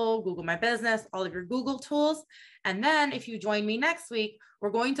Console, Google My Business, all of your Google tools. And then if you join me next week,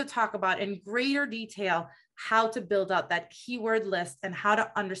 we're going to talk about in greater detail how to build out that keyword list and how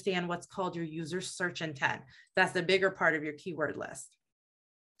to understand what's called your user search intent. That's the bigger part of your keyword list.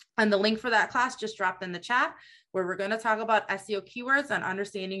 And the link for that class just dropped in the chat, where we're going to talk about SEO keywords and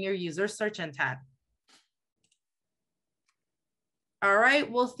understanding your user search intent. All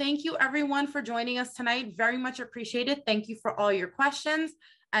right. Well, thank you everyone for joining us tonight. Very much appreciated. Thank you for all your questions.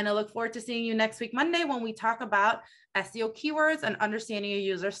 And I look forward to seeing you next week, Monday, when we talk about SEO keywords and understanding your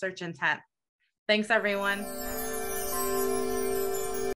user search intent. Thanks, everyone.